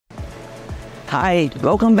Hi,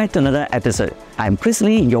 welcome back to another episode. I'm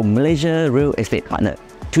Chrislee, your Malaysia Real Estate partner.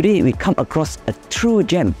 Today we come across a true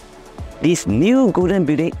gem. This new golden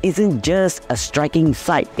building isn't just a striking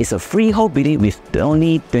sight, it's a freehold building with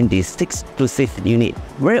only 26 exclusive units.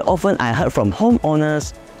 Very often I heard from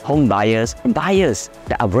homeowners, home buyers, and buyers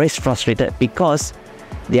that are very frustrated because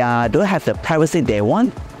they don't have the privacy they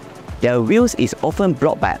want. Their views is often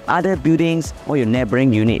blocked by other buildings or your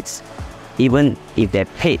neighboring units, even if they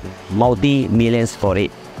paid multi-millions for it.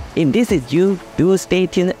 If this is you, do stay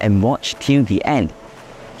tuned and watch till the end.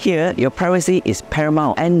 Here, your privacy is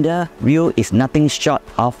paramount and the view is nothing short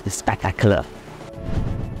of spectacular.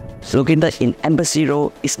 Located in Embassy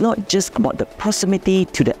Road, it's not just about the proximity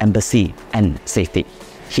to the embassy and safety.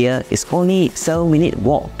 Here is only 7-minute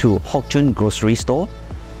walk to Hock Choon grocery store,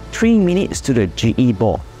 3 minutes to the GE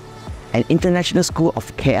ball. An international school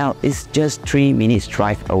of KL is just 3 minutes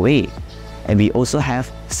drive away. And we also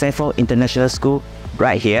have Sayfol International School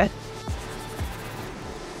right here.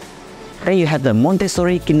 Then you have the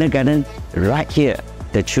Montessori kindergarten right here,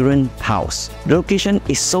 the children's house. The location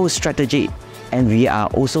is so strategic, and we are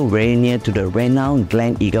also very near to the renowned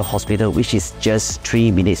Gleneagles Hospital, which is just 3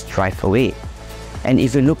 minutes drive away. And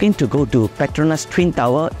if you're looking to go to Petronas Twin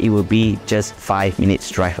Tower, it will be just 5 minutes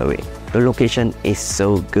drive away. The location is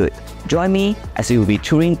so good. Join me as we will be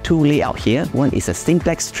touring two layouts here. One is a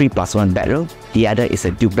simplex 3+1 bedroom, the other is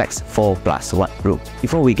a duplex 4+1 room.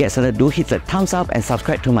 Before we get started, do hit the thumbs up and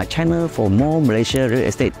subscribe to my channel for more Malaysia real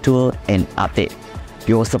estate tour and update.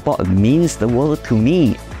 Your support means the world to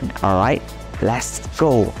me. Alright, let's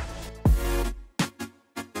go!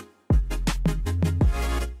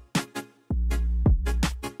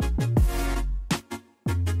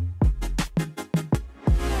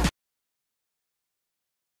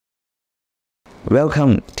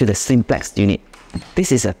 Welcome to the simplex unit.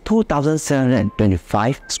 This is a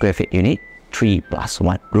 2,725 square feet unit,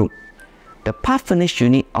 3+1 room. The part furnished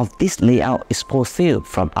unit of this layout is for sale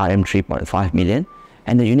from RM 3.5 million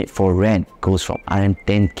and the unit for rent goes from RM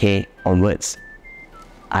 10k onwards.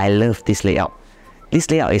 I love this layout.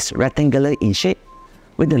 This layout is rectangular in shape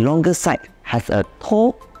with the longer side has a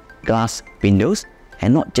tall glass windows,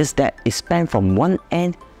 and not just that, it spans from one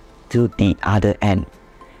end to the other end,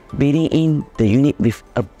 building in the unit with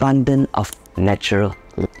abundance of natural.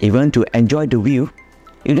 If you want to enjoy the view,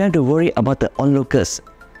 you don't have to worry about the onlookers.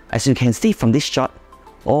 As you can see from this shot,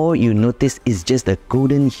 all you notice is just the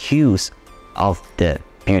golden hues of the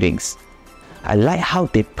buildings. I like how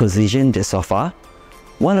they position the sofa.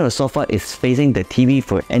 One of the sofa is facing the TV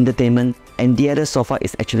for entertainment, and the other sofa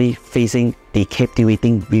is actually facing the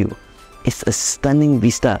captivating view. It's a stunning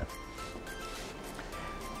vista.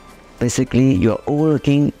 Basically, you are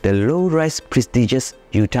overlooking the low-rise prestigious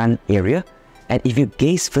U-Thant area, and if you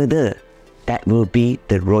gaze further, that will be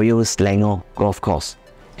the Royal Selangor Golf Course.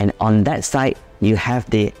 And on that side, you have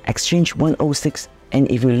the Exchange 106, and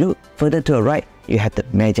if you look further to the right, you have the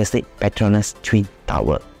majestic Petronas Twin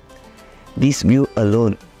Tower. This view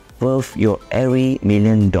alone worth your every $1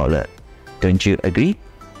 million. Don't you agree?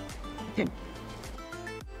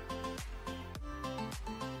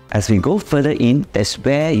 As we go further in, that's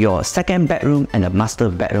where your second bedroom and the master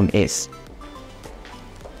bedroom is.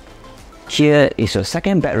 Here is your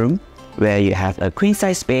second bedroom, where you have a queen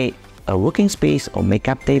size bed, a working space or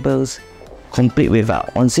makeup tables, complete with an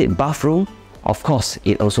ensuite bathroom. Of course,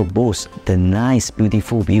 it also boasts the nice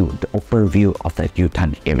beautiful view, the open view of the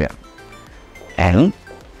U-Thant area. And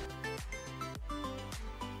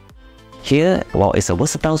here, well, it's a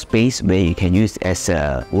versatile space where you can use as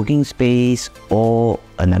a working space or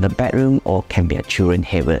another bedroom, or can be a children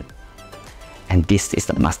haven. And this is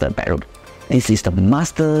the master bedroom. This is the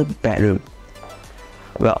master bedroom.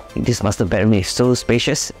 Well, this master bedroom is so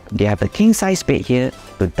spacious. They have a king size bed here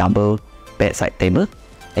with double bedside table,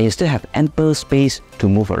 and you still have ample space to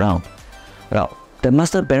move around. Well, the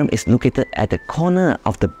master bedroom is located at the corner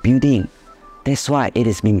of the building. That's why it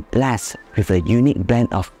has been blessed with a unique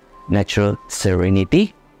blend of natural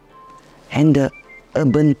serenity and the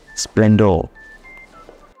urban splendor.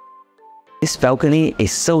 This balcony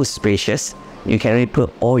is so spacious. You can really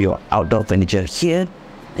put all your outdoor furniture here,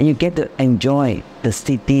 and you get to enjoy the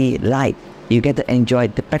city light. You get to enjoy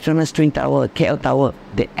the Petronas Twin Tower, KL Tower,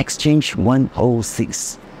 the Exchange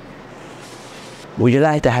 106. Would you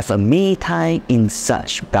like to have a me time in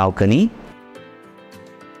such balcony?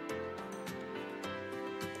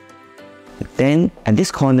 Then at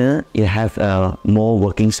this corner, you have more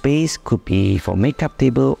working space, could be for makeup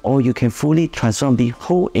table, or you can fully transform the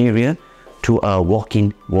whole area to a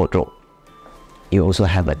walk-in wardrobe. You also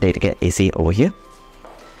have a dedicated AC over here.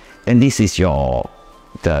 And this is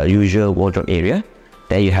the usual wardrobe area.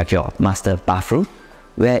 There you have your master bathroom,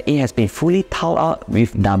 where it has been fully tiled out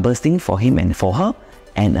with double sink for him and for her,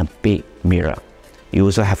 and a big mirror. You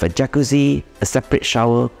also have a jacuzzi, a separate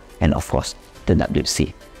shower, and of course, the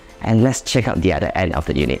WC. And let's check out the other end of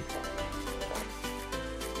the unit.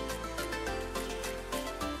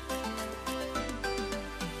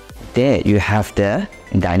 There you have the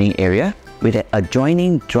dining area with an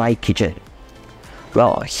adjoining dry kitchen.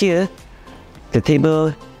 Well, here, the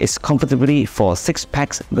table is comfortably for 6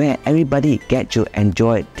 packs where everybody gets to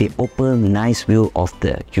enjoy the open, nice view of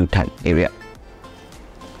the U-Thant area.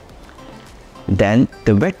 Then,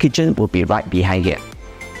 the wet kitchen will be right behind here.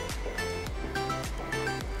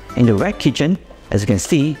 In the wet kitchen, as you can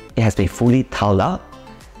see, it has been fully tiled out.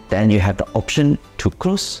 Then you have the option to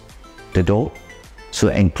close the door, so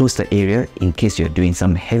it encloses the area in case you're doing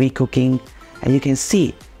some heavy cooking. And you can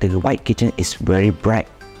see the white kitchen is very bright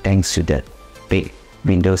thanks to the big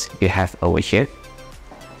windows you have over here.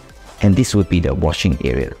 And this would be the washing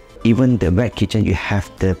area. Even the wet kitchen, you have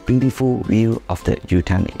the beautiful view of the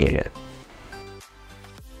U-Thant area.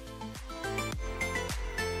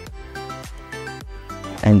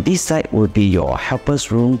 And this side will be your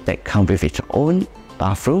helper's room that comes with its own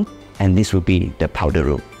bathroom, and this will be the powder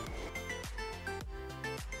room.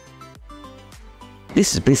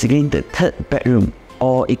 This is basically the third bedroom,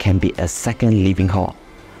 or it can be a second living hall.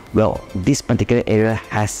 Well, this particular area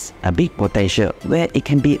has a big potential where it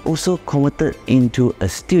can be also converted into a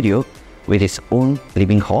studio with its own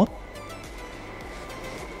living hall,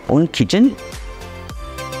 own kitchen,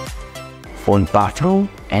 own bathroom,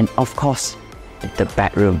 and of course, the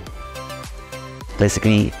bedroom.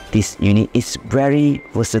 Basically, this unit is very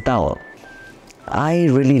versatile. I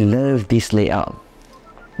really love this layout.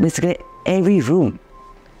 Basically, every room,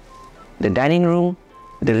 the dining room,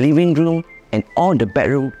 the living room, and all the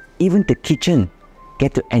bedroom, even the kitchen,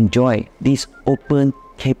 get to enjoy this open,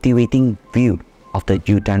 captivating view of the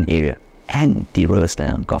U-Thant area and the Royal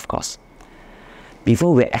Selangor Golf Course.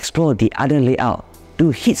 Before we explore the other layout,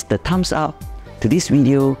 do hit the thumbs up to this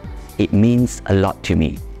video. It means a lot to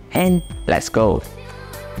me. And let's go!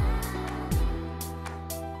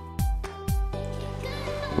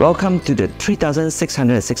 Welcome to the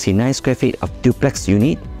 3,669 square feet of duplex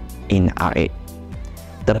unit in R8.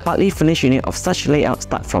 The partly furnished unit of such layout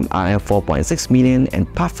start from RM 4.6 million and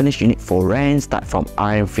part furnished unit for rent start from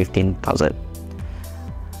RM 15,000.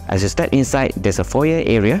 As you step inside, there's a foyer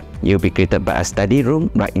area. You'll be greeted by a study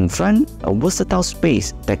room right in front, a versatile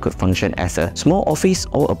space that could function as a small office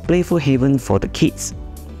or a playful haven for the kids.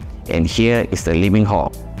 And here is the living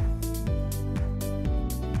hall.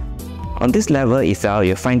 On this level itself,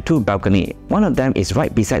 you'll find 2 balconies. One of them is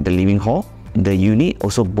right beside the living hall. The unit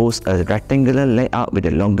also boasts a rectangular layout with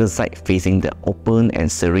the longer side facing the open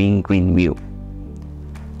and serene green view.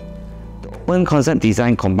 The open concept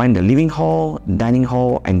design combines the living hall, dining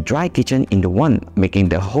hall, and dry kitchen into one, making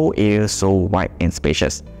the whole area so wide and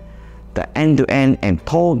spacious. The end-to-end and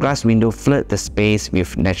tall glass window flood the space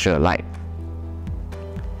with natural light.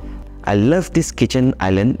 I love this kitchen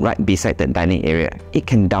island right beside the dining area. It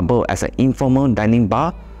can double as an informal dining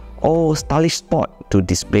bar or stylish spot to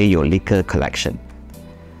display your liquor collection.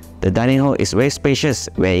 The dining hall is very spacious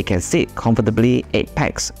where you can sit comfortably 8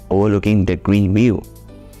 packs overlooking the green view.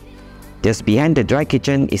 Just behind the dry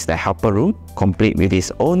kitchen is the helper room, complete with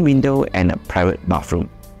its own window and a private bathroom.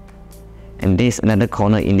 And there's another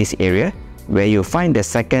corner in this area where you'll find the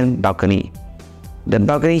second balcony. The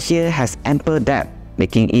balcony here has ample depth,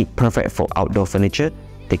 making it perfect for outdoor furniture,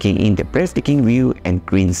 taking in the breathtaking view and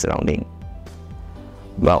green surrounding.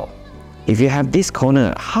 Well, if you have this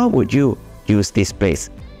corner, how would you use this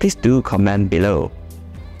place? Please do comment below.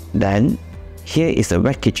 Then, here is the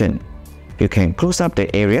wet kitchen. You can close up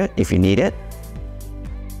the area if you need it.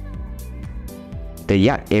 The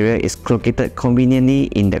yard area is located conveniently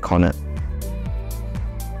in the corner.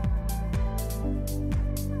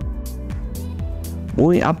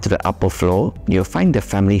 Moving up to the upper floor, you'll find the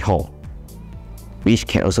family hall, which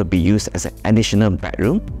can also be used as an additional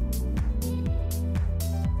bedroom.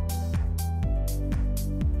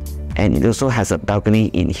 And it also has a balcony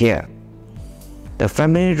in here. The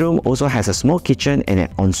family room also has a small kitchen and an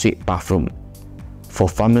ensuite bathroom. For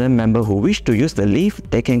family members who wish to use the lift,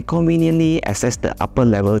 they can conveniently access the upper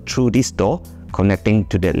level through this door connecting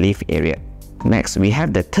to the lift area. Next, we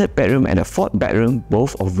have the third bedroom and the fourth bedroom,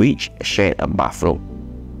 both of which share a bathroom.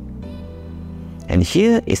 And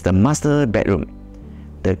here is the master bedroom.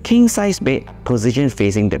 The king-size bed positioned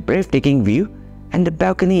facing the breathtaking view, and the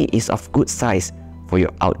balcony is of good size for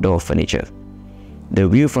your outdoor furniture. The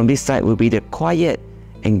view from this side will be the quiet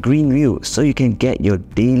and green view, so you can get your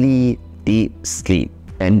daily deep sleep.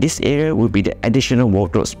 And this area will be the additional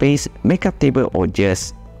wardrobe space, makeup table, or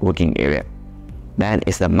just working area. Then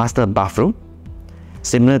is the master bathroom,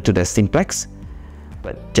 similar to the simplex,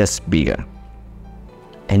 but just bigger.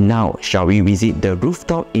 And now, shall we visit the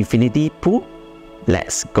rooftop infinity pool?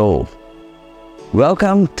 Let's go!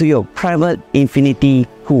 Welcome to your private infinity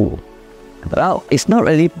pool. Well, it's not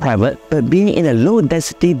really private, but being in a low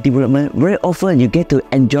density development, very often you get to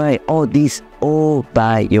enjoy all this all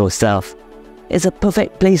by yourself. It's a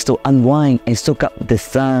perfect place to unwind and soak up the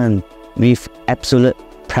sun with absolute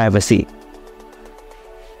privacy.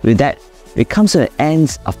 With that, we come to the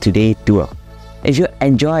end of today's tour. If you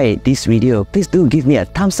enjoyed this video, please do give me a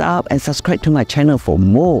thumbs up and subscribe to my channel for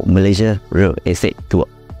more Malaysia Real Estate tour.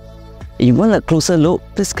 If you want a closer look,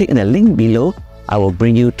 please click on the link below. I will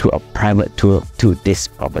bring you to a private tour to this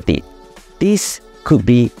property. This could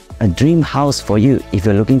be a dream house for you if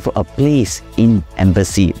you're looking for a place in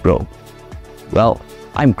Embassy Road. Well,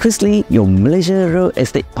 I'm Chris Lee, your Malaysia Real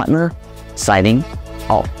Estate partner, signing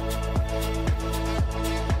off.